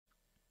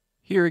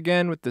Here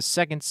again with the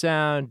second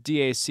sound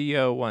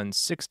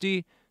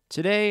DACO160.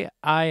 Today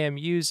I am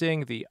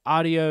using the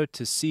audio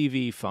to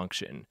CV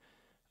function,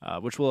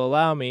 which will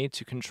allow me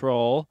to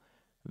control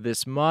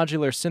this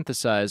modular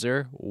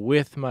synthesizer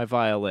with my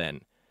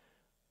violin.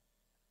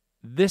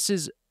 This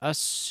is a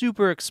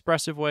super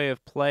expressive way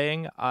of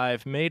playing.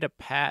 I've made a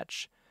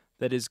patch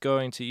that is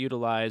going to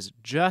utilize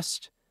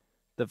just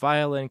the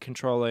violin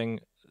controlling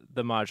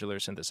the modular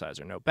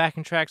synthesizer. No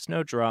backing tracks,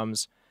 no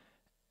drums,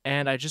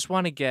 and I just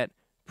want to get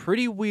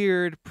pretty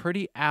weird,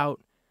 pretty out,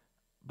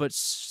 but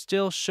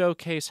still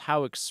showcase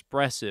how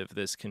expressive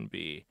this can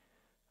be.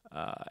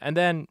 And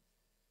then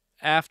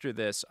after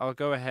this, I'll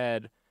go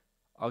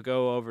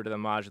over to the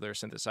modular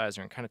synthesizer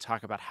and kind of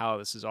talk about how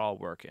this is all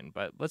working.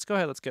 But let's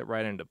get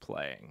right into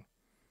playing.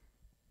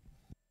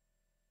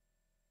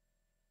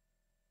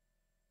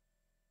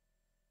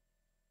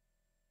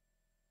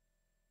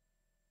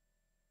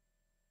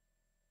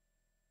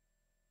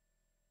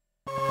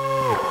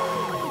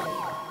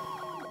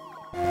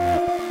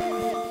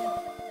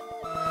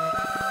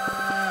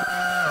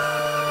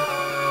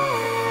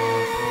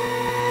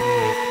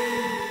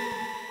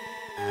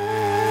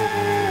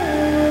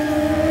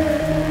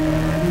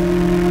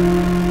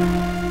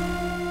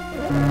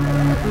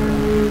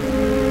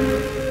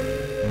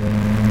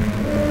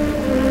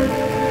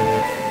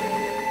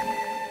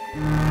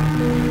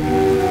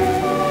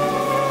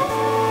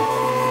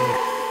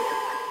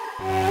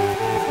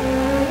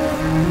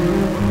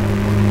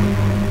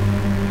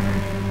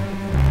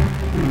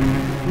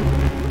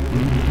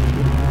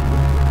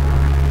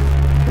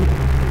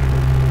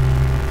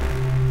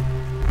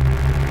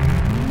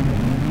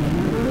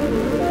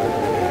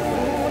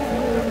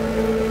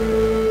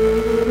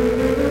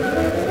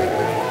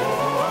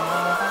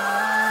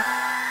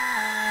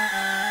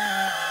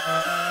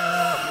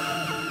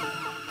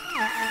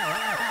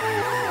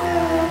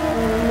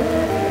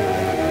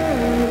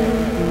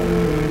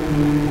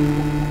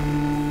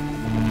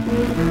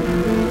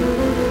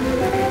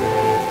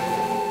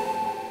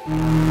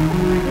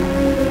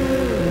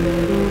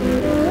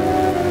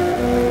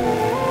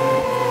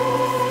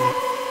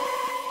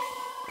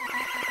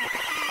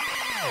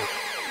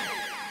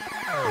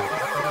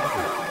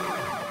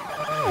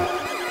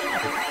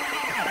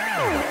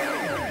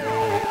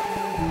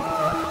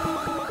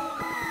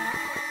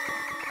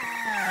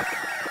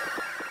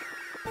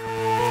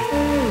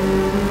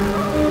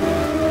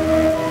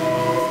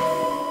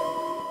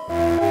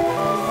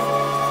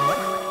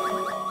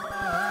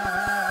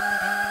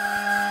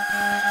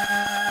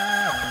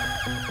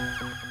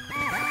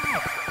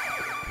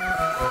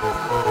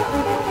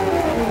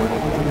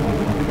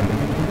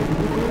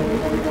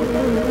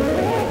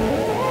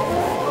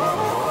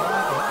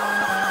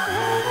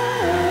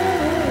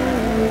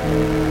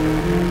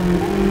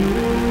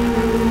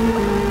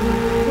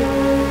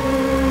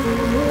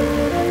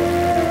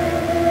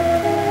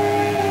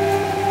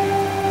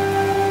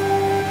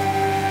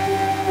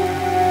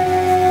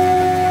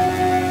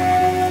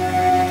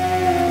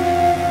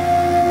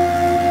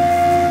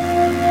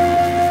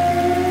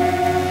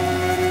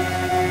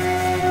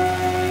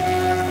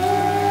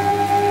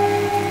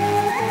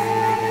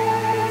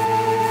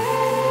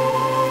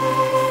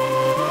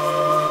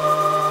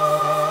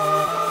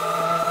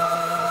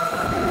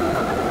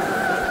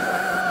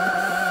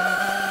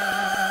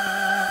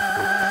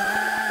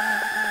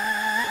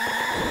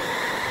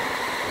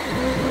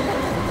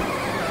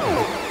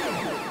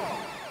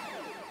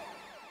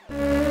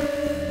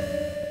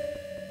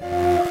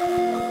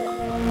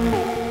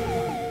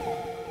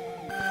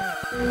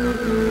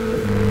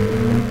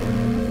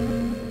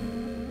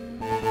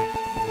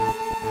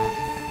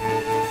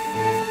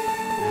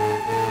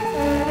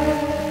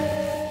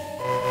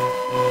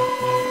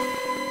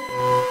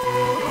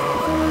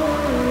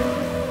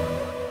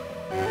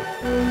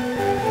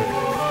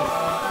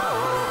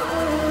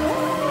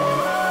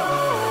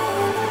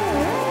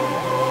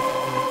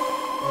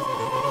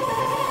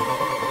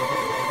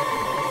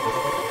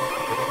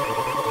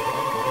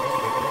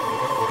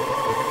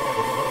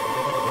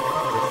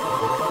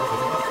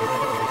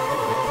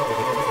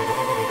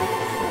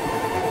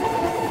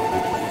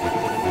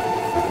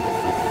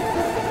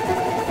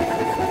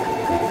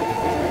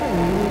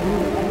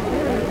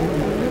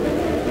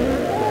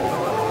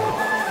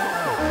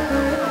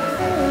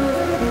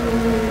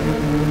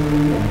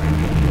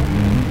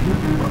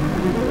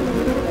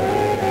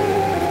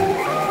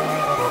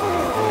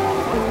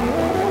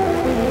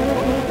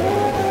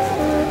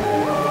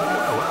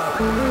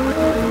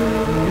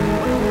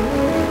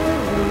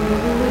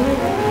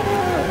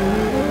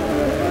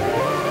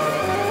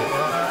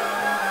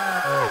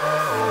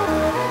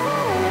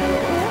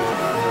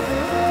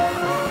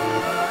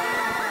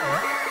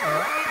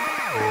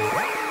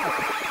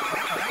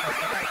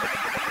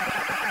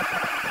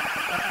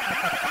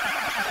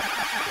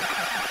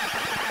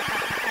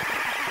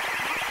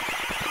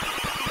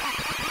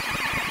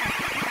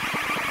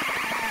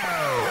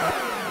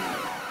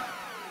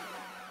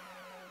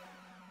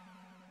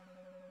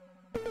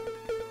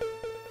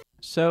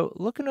 So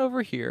looking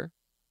over here,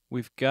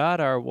 we've got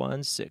our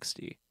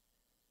 160.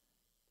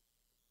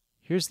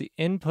 here's the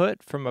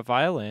input from a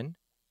violin,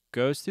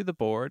 goes through the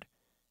board,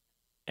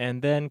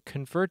 and then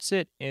converts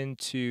it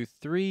into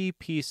 3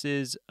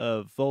 pieces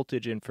of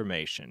voltage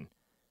information: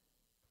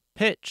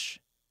 pitch,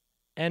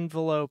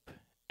 envelope,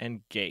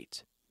 and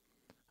gate.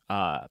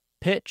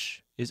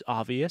 Pitch is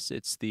obvious.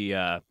 It's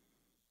the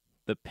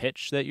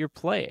pitch that you're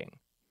playing.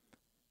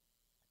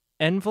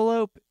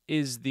 Envelope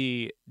is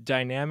the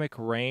dynamic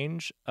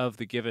range of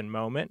the given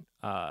moment,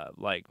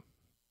 like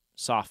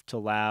soft to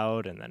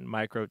loud and then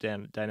micro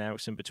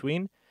dynamics in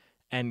between.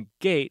 And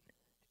gate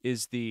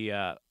is the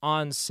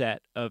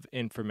onset of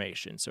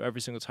information. So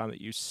every single time that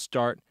you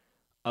start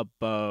a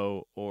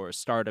bow or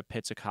start a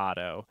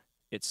pizzicato,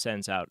 it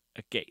sends out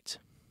a gate.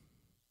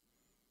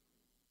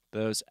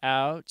 Those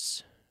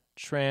outs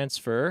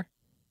transfer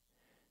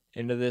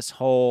into this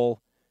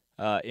whole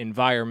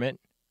environment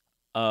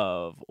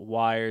of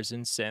wires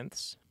and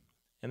synths.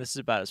 And this is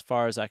about as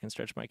far as I can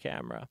stretch my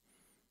camera.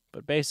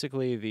 But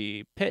basically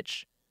the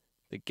pitch,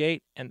 the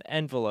gate, and the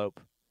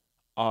envelope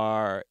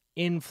are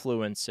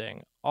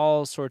influencing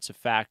all sorts of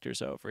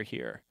factors over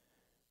here.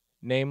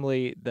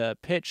 Namely, the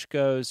pitch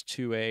goes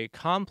to a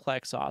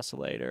complex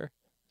oscillator,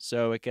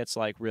 so it gets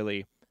like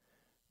really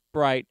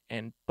bright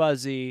and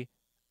buzzy.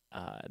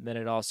 And then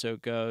it also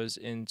goes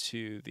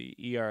into the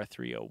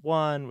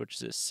ER301, which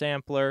is a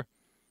sampler,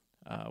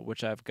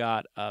 which I've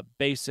got a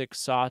basic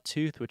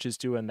sawtooth, which is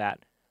doing that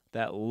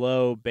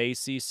low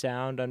bassy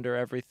sound under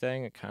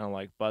everything. It kind of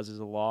like buzzes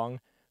along.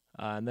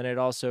 And then it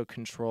also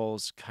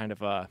controls kind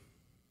of a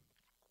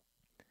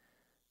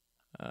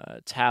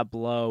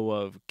tableau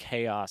of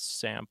chaos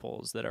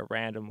samples that are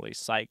randomly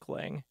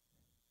cycling.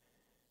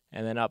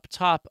 And then up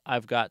top,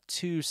 I've got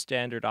 2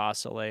 standard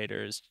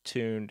oscillators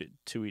tuned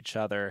to each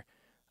other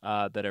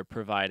that are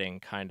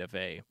providing kind of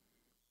a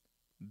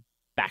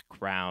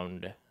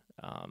background,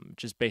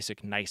 just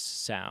basic nice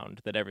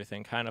sound that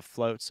everything kind of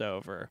floats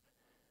over.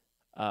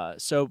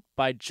 So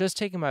by just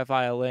taking my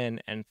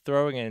violin and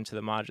throwing it into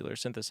the modular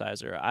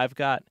synthesizer, I've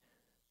got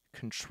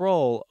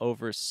control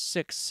over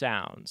 6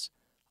 sounds,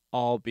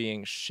 all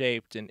being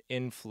shaped and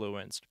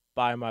influenced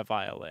by my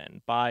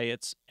violin, by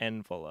its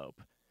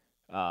envelope,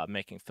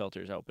 making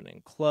filters open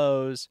and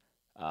close,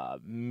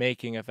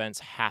 making events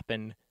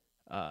happen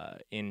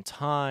in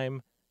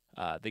time,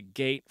 the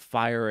gate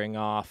firing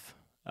off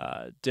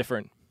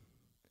different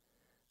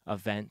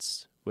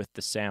events with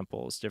the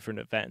samples, different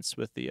events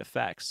with the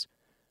effects,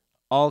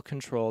 all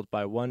controlled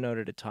by one note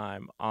at a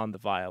time on the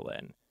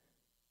violin.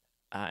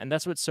 And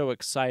that's what's so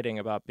exciting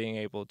about being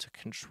able to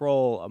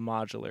control a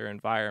modular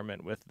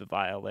environment with the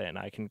violin.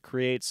 I can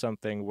create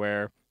something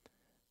where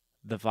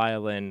the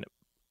violin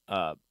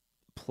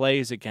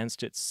plays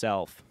against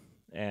itself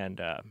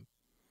and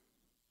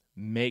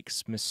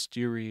makes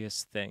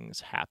mysterious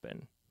things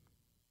happen.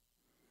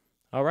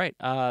 All right,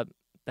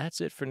 that's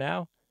it for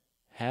now.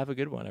 Have a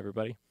good one,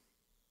 everybody.